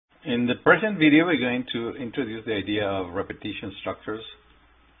In the present video, we're going to introduce the idea of repetition structures,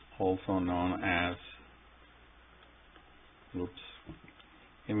 also known as loops.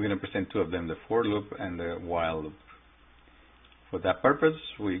 And we're going to present two of them, the for loop and the while loop. For that purpose,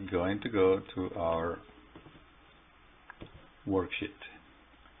 we're going to go to our worksheet.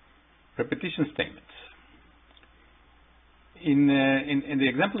 Repetition statements. In the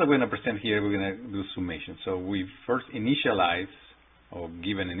example that we're going to present here, we're going to do summation. So we first initialize or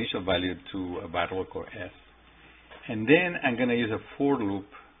give an initial value to a variable called s. And then I'm going to use a for loop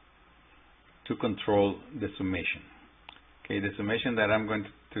to control the summation. Okay, the summation that I'm going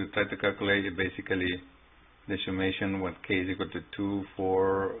to try to calculate is basically the summation when k is equal to 2,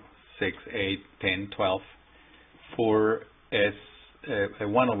 4, 6, 8, 10, 12 for s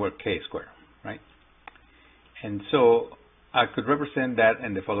 1 over k squared, right? And so I could represent that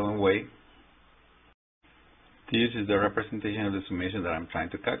in the following way. This is the representation of the summation that I'm trying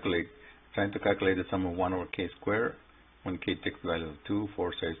to calculate. Trying to calculate the sum of 1 over k squared when k takes the value of 2,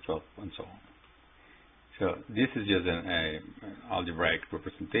 4, 6, 12, and so on. So this is just an algebraic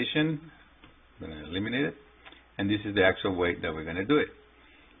representation. I'm going to eliminate it. And this is the actual way that we're going to do it.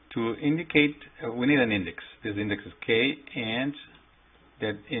 To indicate, we need an index. This index is k, and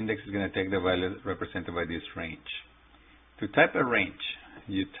that index is going to take the value represented by this range. To type a range,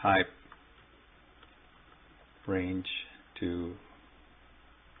 you type range to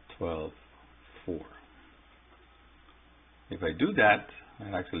 12, 4. If I do that,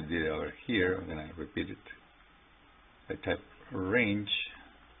 I actually did it over here. I'm going to repeat it. I type range,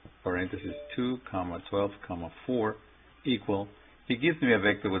 parenthesis 2, 12, 4 equal. It gives me a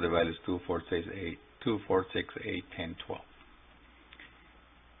vector with the values 2, 4, 6, 8, 2, 4, 6, 8, 10, 12.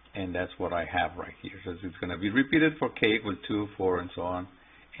 And that's what I have right here. So it's going to be repeated for k equal 2, 4, and so on.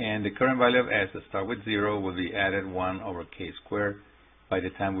 And the current value of s that start with 0 will be added 1 over k squared. By the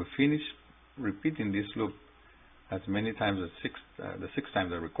time we finish repeating this loop as many times as the 6 times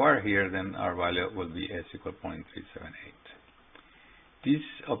that required here, then our value will be s equal 0.378. These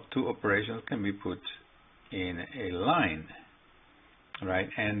two operations can be put in a line, right?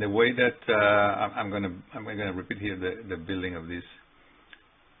 And the way that I'm going to repeat here the building of this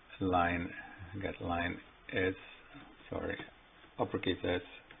line. I got line s, uppercase s,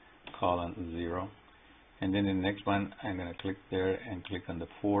 colon 0, and then in the next one I'm going to click there and click on the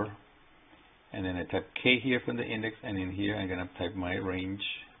 4, and then I type k here from the index, and in here I'm going to type my range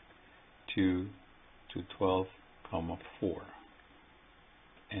to 12, 4,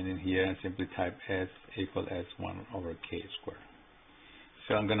 and in here I simply type s equal s1 over k squared.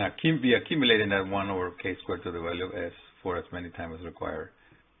 So I'm going to be accumulating that 1 over k squared to the value of s for as many times as required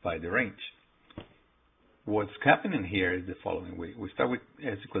by the range. What's happening here is the following way. We start with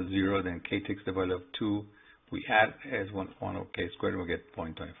s equals 0, then k takes the value of 2. We add s1 over k squared, and we get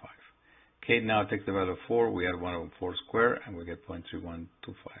 0.25. K now takes the value of 4. We add 1 over 4 squared, and we get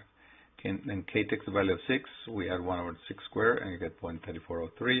 0.3125. Then k takes the value of 6. We add 1 over 6 squared, and we get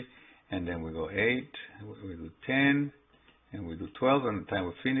 0.3403. And then we go 8. We do 10, and we do 12. And by the time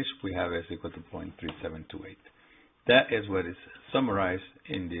we finish, we have s equal to 0.3728. That is what is summarized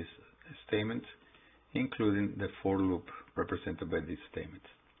in this statement, including the for loop represented by these statements.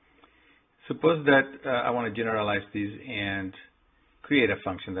 Suppose that I want to generalize this and create a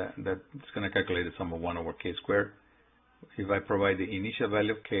function that's going to calculate the sum of 1 over k squared. If I provide the initial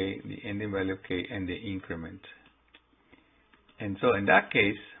value of k, the ending value of k, and the increment. And so in that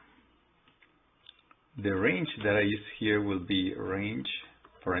case, the range that I use here will be range,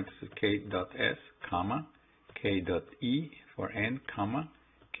 parenthesis k dot s, comma, k dot e for n, comma,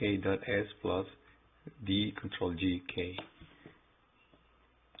 k dot s plus d control g k.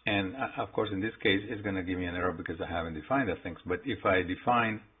 And of course, in this case, it's going to give me an error because I haven't defined the things. But if I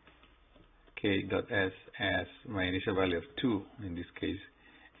define k dot s as my initial value of 2 in this case,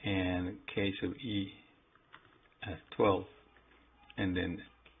 and k sub e as 12, and then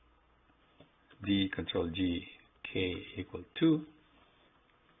d control g k equal 2,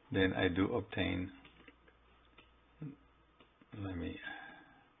 then I do obtain. Let me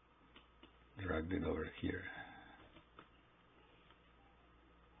drag it over here.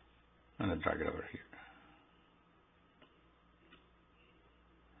 I'm going to drag it over here.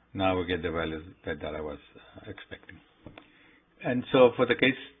 Now we get the values that I was expecting. And so for the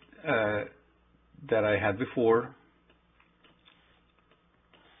case that I had before,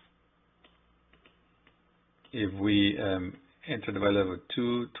 if we enter the value of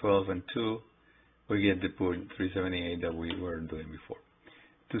 2, 12, and 2, we get the 0.378 that we were doing before.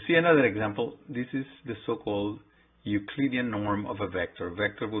 To see another example, this is the so-called Euclidean norm of a vector. A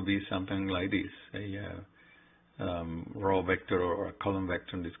vector will be something like this, row vector or a column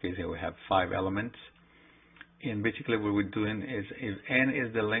vector. In this case, here we have 5 elements. And basically what we're doing is, if n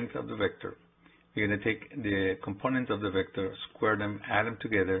is the length of the vector, we're going to take the components of the vector, square them, add them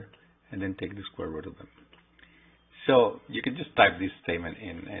together, and then take the square root of them. So you can just type this statement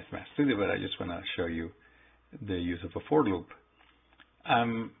in SMath Studio, but I just want to show you the use of a for loop.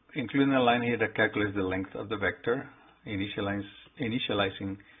 I'm including a line here that calculates the length of the vector,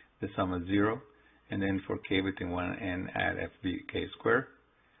 initializing the sum at 0, and then for k between 1 and add fbk squared,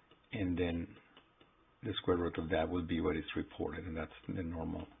 and then the square root of that will be what is reported, and that's the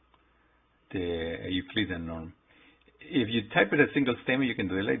normal, the Euclidean norm. If you type it a single statement, you can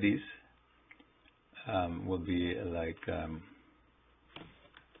do it like this. Will be like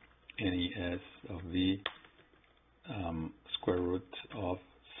NES of v square root of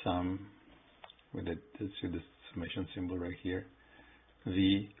sum, with the summation symbol right here,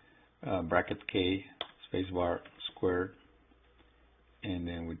 v bracket k spacebar squared, and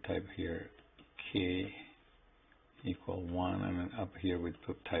then we type here k equal 1, and then up here we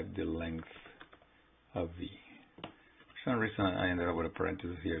type the length of v. For some reason I ended up with a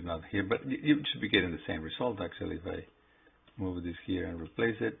parenthesis here, not here, but you should be getting the same result actually if I move this here and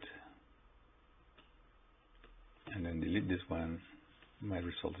replace it, and then delete this one. My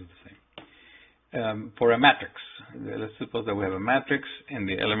result is the same. For a matrix, let's suppose that we have a matrix and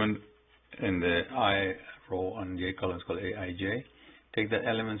the element in the I row on j column is called aij. Take that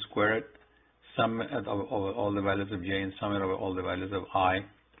element, square it, sum it over all the values of j, and sum it over all the values of I,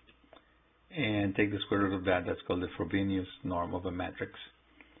 and take the square root of that. That's called the Frobenius norm of a matrix.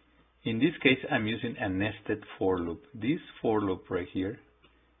 In this case, I'm using a nested for loop. This for loop right here,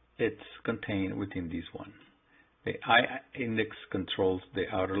 it's contained within this one. The I index controls the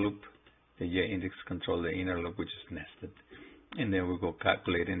outer loop, the j index controls the inner loop, which is nested. And then we go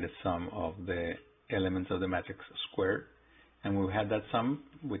calculating the sum of the elements of the matrix squared. And when we have that sum,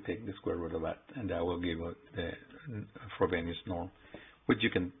 we take the square root of that, and that will give us the Frobenius norm, which you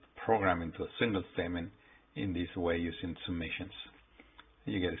can program into a single statement in this way using summations.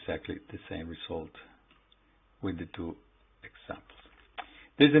 You get exactly the same result with the two examples.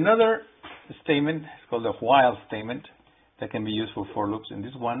 There's another statement, it's called a while statement, that can be used for loops. In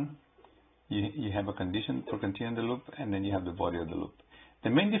this one, you have a condition for continuing the loop, and then you have the body of the loop. The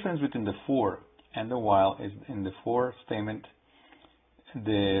main difference between the for and the while is in the for statement,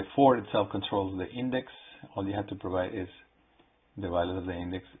 the for itself controls the index. All you have to provide is the value of the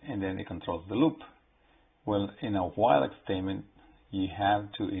index, and then it controls the loop. Well, in a while statement, you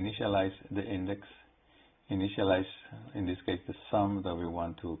have to initialize the index, initialize, in this case, the sum that we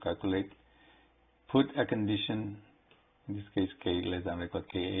want to calculate, put a condition, in this case, k less than or equal to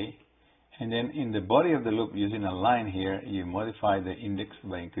ka, and then in the body of the loop, using a line here, you modify the index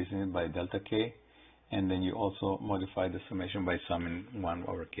by increasing it by delta k, and then you also modify the summation by summing 1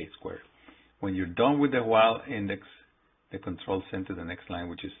 over k squared. When you're done with the while index, the control sent to the next line,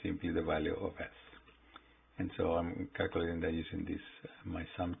 which is simply the value of s. And so I'm calculating that using this my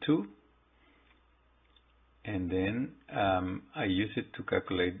sum 2. And then I use it to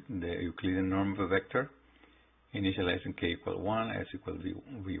calculate the Euclidean norm of a vector, initializing k equal 1, s equal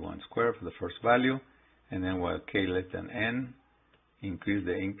v1 squared for the first value, and then while k less than n, increase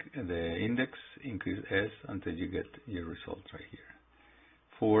the index, increase s until you get your result right here.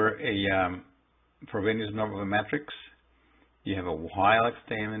 For a Frobenius norm of a matrix, you have a while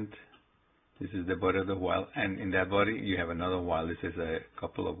statement. This is the body of the while, and in that body you have another while. This is a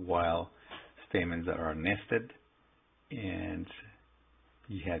couple of while statements that are nested, and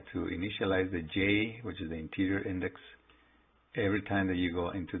you have to initialize the j, which is the interior index, every time that you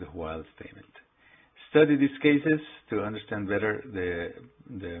go into the while statement. Study these cases to understand better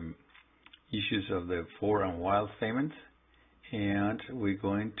the issues of the for and while statements, and we're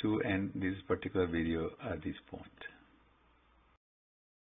going to end this particular video at this point.